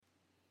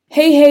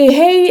Hey, hey,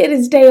 hey, it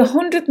is day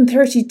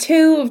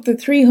 132 of the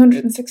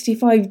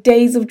 365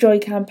 Days of Joy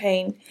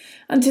campaign.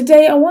 And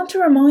today I want to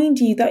remind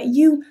you that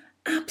you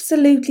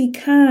absolutely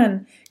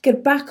can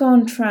get back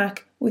on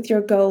track with your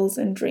goals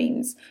and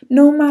dreams,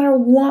 no matter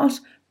what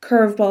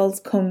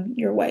curveballs come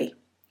your way.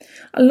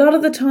 A lot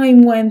of the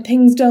time when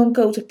things don't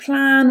go to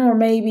plan, or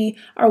maybe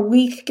our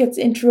week gets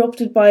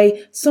interrupted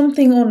by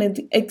something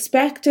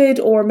unexpected,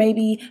 or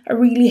maybe a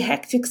really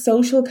hectic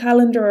social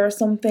calendar or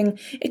something,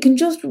 it can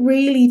just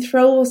really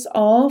throw us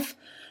off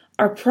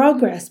our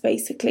progress,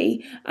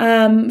 basically,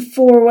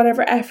 for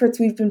whatever efforts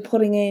we've been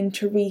putting in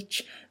to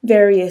reach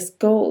various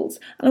goals.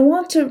 And I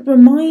want to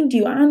remind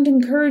you and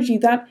encourage you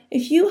that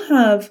if you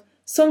have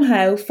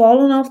somehow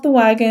fallen off the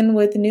wagon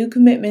with a new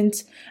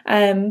commitment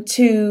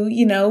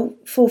to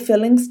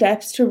fulfilling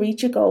steps to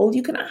reach a goal,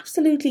 you can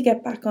absolutely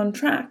get back on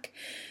track.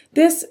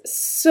 This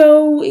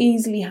so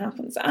easily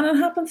happens, and it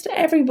happens to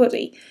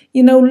everybody.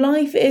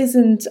 Life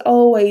isn't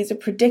always a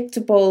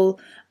predictable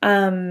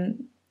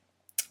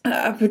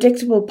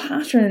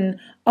pattern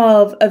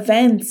of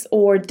events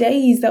or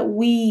days that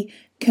we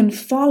can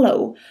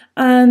follow.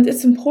 And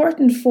it's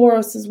important for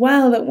us as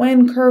well that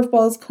when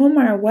curveballs come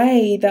our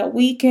way, that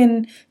we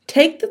can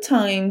take the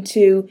time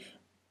to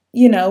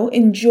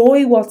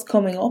enjoy what's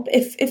coming up.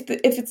 If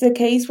it's a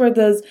case where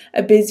there's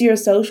a busier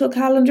social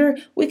calendar,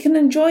 we can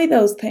enjoy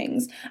those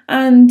things.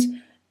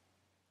 And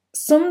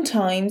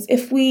sometimes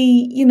if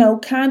we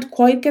can't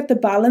quite get the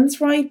balance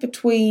right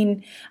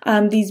between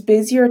these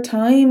busier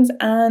times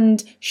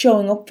and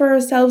showing up for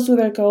ourselves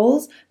with our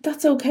goals,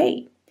 that's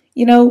okay.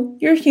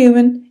 You're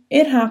human.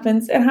 It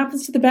happens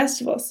to the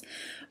best of us.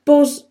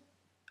 But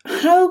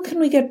how can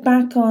we get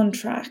back on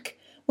track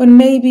when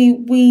maybe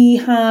we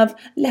have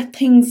let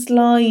things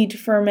slide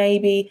for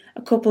maybe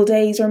a couple of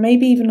days or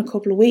maybe even a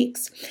couple of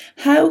weeks?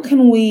 How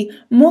can we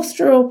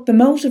muster up the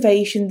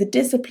motivation, the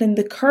discipline,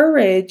 the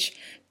courage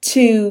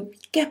to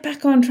get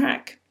back on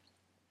track?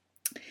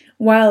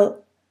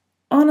 Well,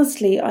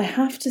 honestly, I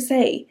have to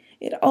say,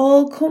 it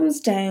all comes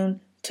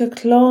down to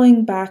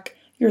clawing back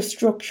your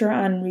structure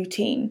and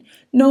routine.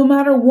 No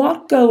matter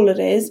what goal it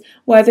is,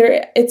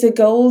 whether it's a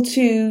goal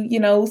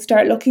to,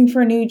 start looking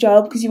for a new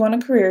job because you want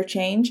a career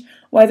change,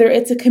 whether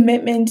it's a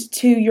commitment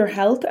to your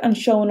health and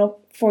showing up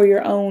for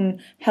your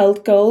own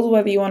health goals,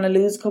 whether you want to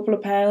lose a couple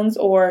of pounds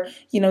or,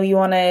 you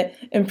want to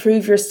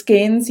improve your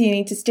skin, so you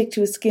need to stick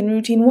to a skin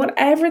routine,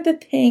 whatever the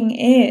thing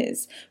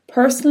is,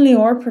 personally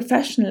or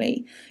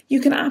professionally, you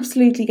can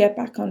absolutely get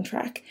back on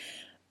track.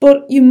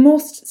 But you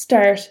must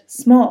start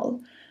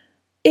small.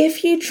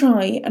 If you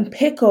try and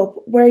pick up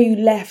where you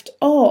left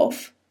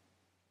off,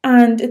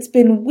 and it's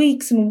been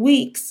weeks and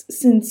weeks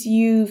since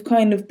you've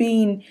kind of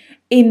been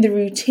in the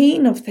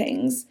routine of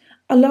things,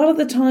 a lot of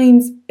the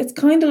times it's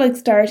kind of like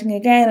starting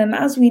again. And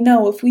as we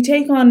know, if we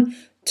take on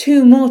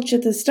too much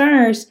at the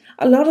start,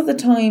 a lot of the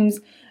times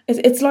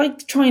it's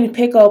like trying to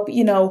pick up,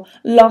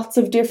 lots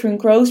of different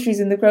groceries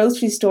in the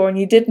grocery store and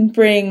you didn't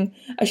bring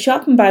a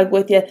shopping bag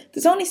with you.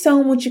 There's only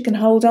so much you can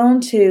hold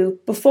on to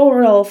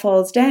before it all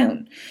falls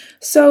down.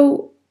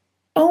 So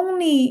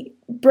only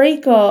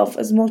break off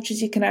as much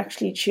as you can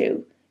actually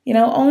chew.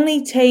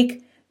 Only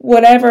take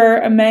whatever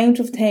amount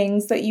of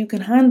things that you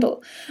can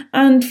handle.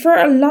 And for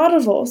a lot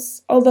of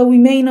us, although we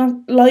may not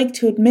like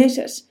to admit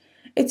it,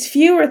 it's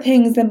fewer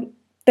things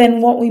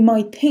than what we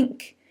might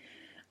think.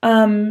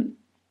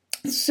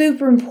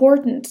 Super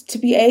important to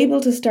be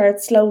able to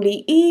start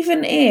slowly,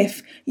 even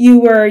if you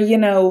were,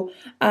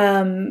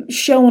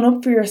 showing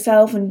up for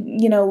yourself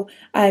and,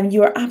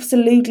 you are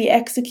absolutely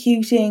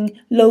executing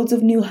loads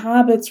of new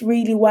habits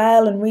really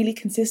well and really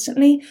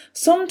consistently.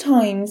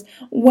 Sometimes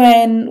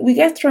when we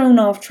get thrown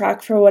off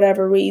track for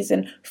whatever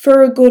reason,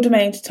 for a good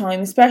amount of time,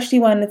 especially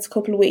when it's a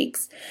couple of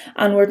weeks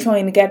and we're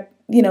trying to get,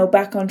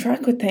 back on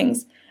track with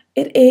things,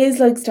 it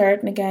is like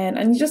starting again.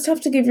 And you just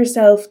have to give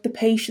yourself the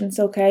patience,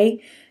 okay?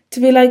 To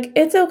be like,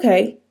 it's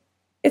okay.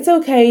 It's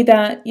okay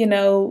that,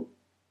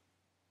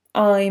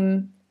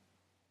 I'm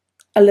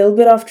a little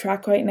bit off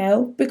track right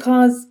now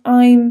because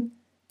I've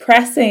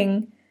pressed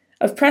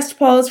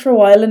pause for a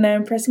while and now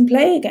I'm pressing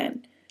play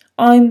again.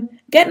 I'm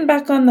getting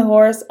back on the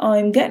horse.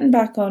 I'm getting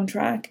back on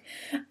track.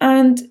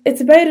 And it's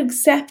about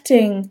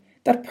accepting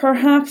that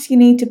perhaps you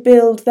need to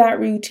build that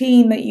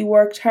routine that you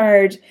worked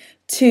hard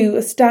to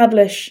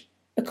establish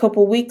a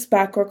couple of weeks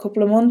back or a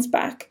couple of months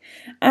back.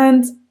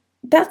 And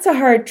that's a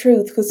hard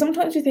truth, because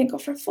sometimes we think, oh,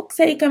 for fuck's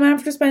sake, I'm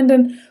after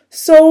spending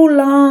so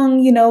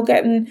long,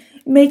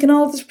 making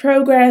all this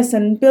progress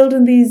and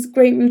building these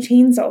great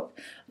routines up.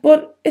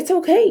 But it's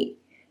okay.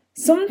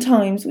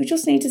 Sometimes we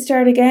just need to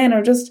start again,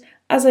 or just,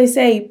 as I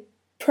say,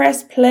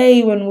 press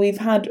play when we've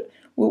had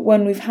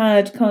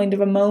kind of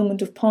a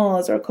moment of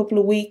pause or a couple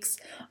of weeks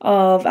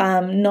of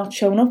not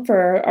showing up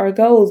for our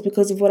goals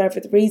because of whatever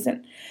the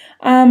reason.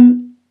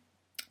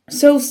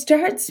 So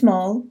start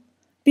small.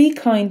 Be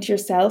kind to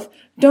yourself.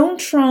 Don't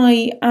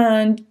try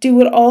and do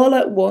it all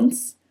at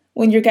once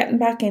when you're getting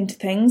back into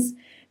things.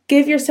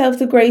 Give yourself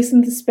the grace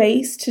and the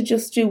space to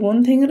just do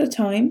one thing at a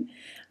time.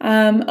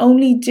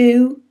 Only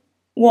do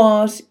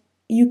what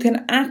you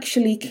can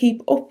actually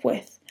keep up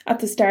with at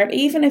the start,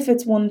 even if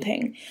it's one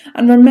thing.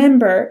 And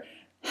remember,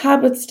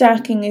 habit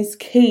stacking is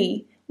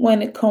key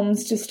when it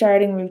comes to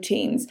starting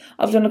routines.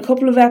 I've done a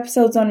couple of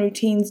episodes on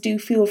routines. Do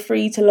feel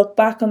free to look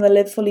back on the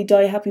Live Fully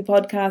Die Happy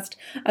podcast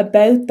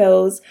about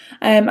those,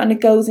 and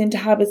it goes into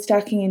habit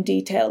stacking in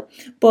detail.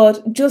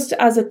 But just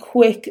as a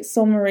quick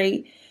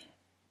summary,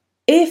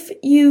 if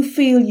you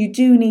feel you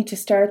do need to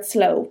start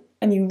slow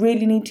and you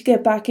really need to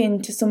get back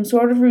into some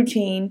sort of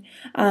routine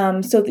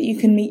so that you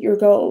can meet your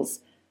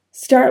goals,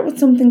 start with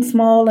something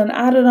small and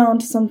add it on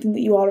to something that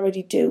you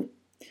already do.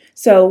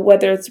 So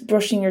whether it's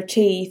brushing your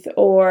teeth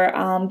or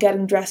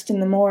getting dressed in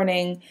the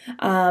morning,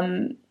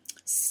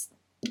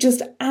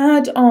 just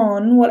add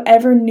on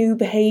whatever new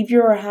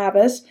behaviour or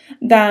habit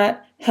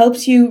that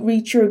helps you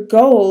reach your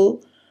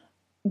goal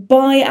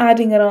by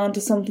adding it on to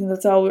something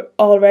that's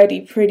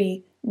already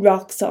pretty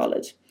rock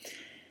solid.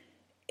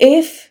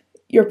 If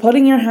you're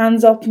putting your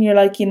hands up and you're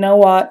like, you know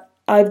what,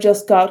 I've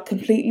just got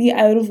completely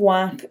out of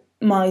whack,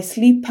 my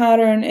sleep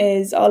pattern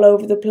is all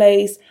over the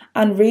place,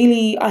 and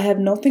really I have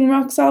nothing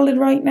rock solid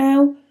right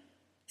now,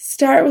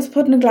 start with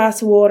putting a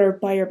glass of water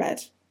by your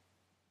bed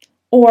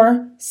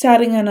or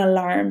setting an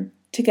alarm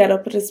to get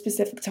up at a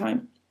specific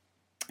time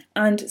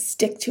and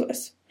stick to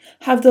it.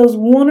 Have those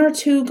 1 or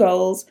 2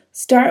 goals,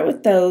 start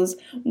with those.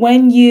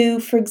 When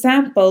you, for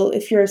example,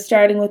 if you're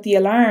starting with the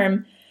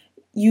alarm,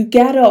 you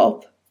get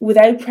up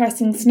without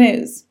pressing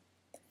snooze.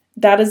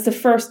 That is the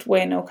first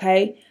win,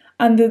 okay?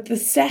 And the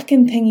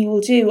second thing you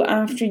will do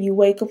after you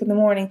wake up in the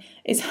morning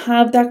is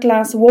have that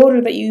glass of water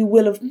that you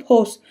will have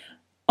put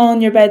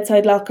on your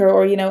bedside locker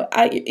or,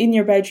 in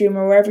your bedroom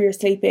or wherever you're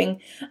sleeping,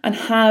 and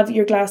have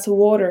your glass of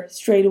water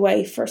straight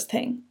away first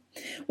thing.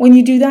 When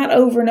you do that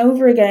over and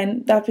over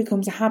again, that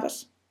becomes a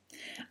habit.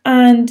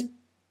 And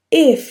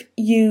if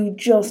you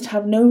just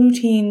have no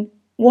routine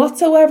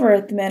whatsoever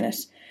at the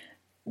minute,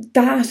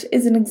 that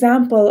is an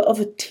example of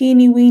a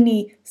teeny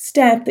weeny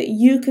step that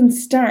you can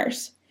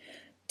start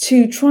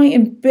to try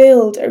and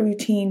build a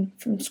routine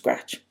from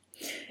scratch.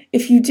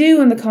 If you do,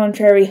 on the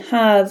contrary,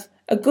 have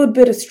a good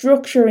bit of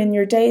structure in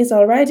your days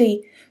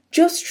already,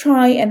 just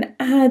try and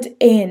add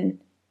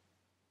in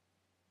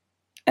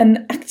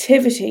an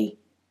activity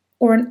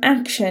or an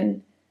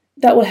action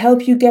that will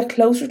help you get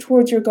closer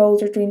towards your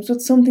goals or dreams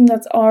with something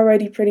that's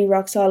already pretty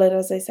rock solid,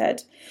 as I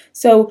said.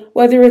 So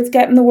whether it's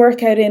getting the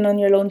workout in on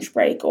your lunch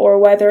break, or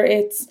whether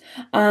it's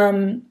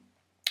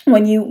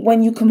when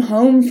you come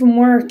home from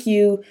work,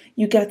 you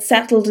get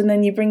settled and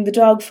then you bring the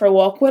dog for a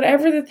walk,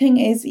 whatever the thing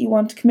is that you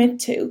want to commit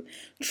to,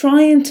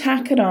 try and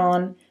tack it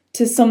on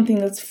to something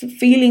that's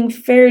feeling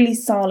fairly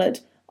solid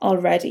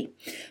already.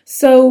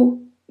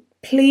 So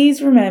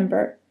please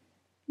remember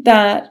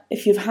that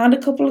if you've had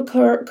a couple of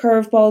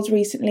curveballs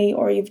recently,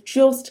 or you've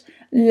just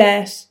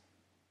let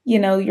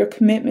your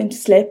commitment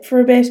slip for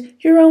a bit,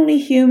 you're only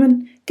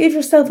human. Give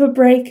yourself a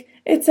break.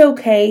 It's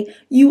okay.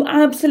 You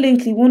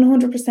absolutely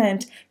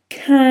 100%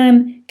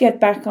 can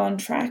get back on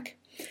track.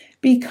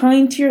 Be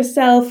kind to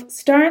yourself,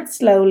 start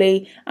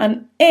slowly,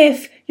 and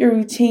if your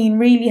routine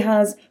really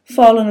has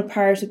fallen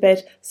apart a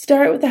bit,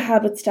 start with the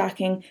habit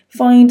stacking.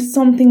 Find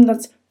something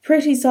that's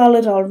pretty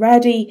solid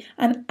already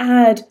and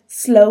add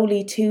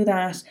slowly to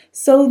that,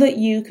 so that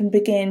you can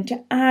begin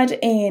to add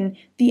in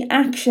the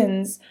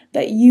actions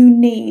that you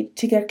need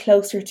to get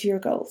closer to your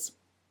goals.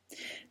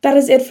 That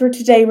is it for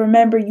today.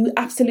 Remember, you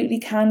absolutely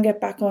can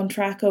get back on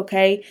track,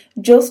 okay?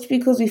 Just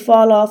because we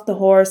fall off the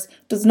horse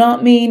does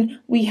not mean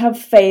we have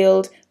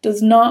failed,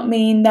 does not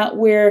mean that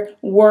we're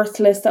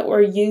worthless, that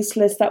we're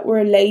useless, that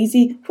we're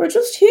lazy. We're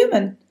just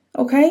human,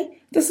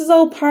 okay? This is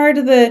all part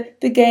of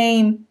the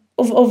game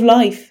of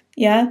life,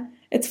 yeah?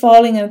 It's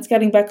falling and it's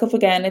getting back up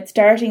again. It's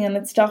starting and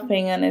it's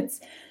stopping, and it's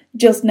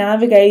just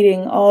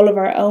navigating all of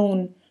our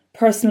own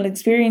personal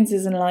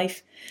experiences in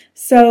life.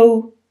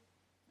 So,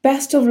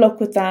 best of luck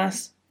with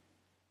that.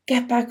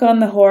 Get back on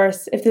the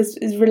horse. If this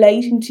is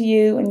relating to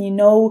you and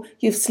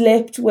you've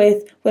slipped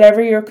with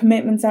whatever your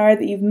commitments are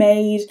that you've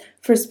made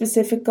for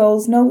specific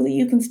goals, know that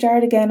you can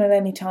start again at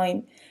any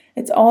time.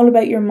 It's all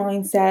about your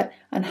mindset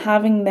and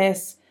having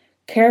this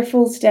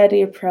careful,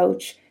 steady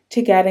approach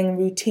to getting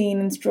routine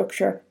and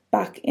structure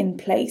back in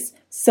place,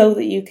 so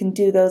that you can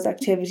do those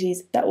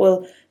activities that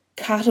will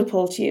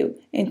catapult you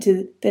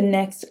into the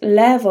next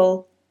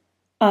level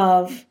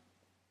of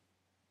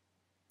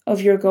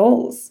your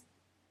goals,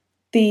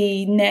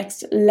 the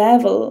next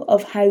level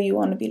of how you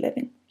want to be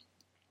living.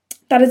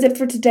 That is it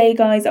for today,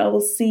 guys. I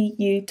will see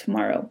you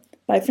tomorrow.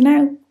 Bye for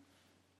now.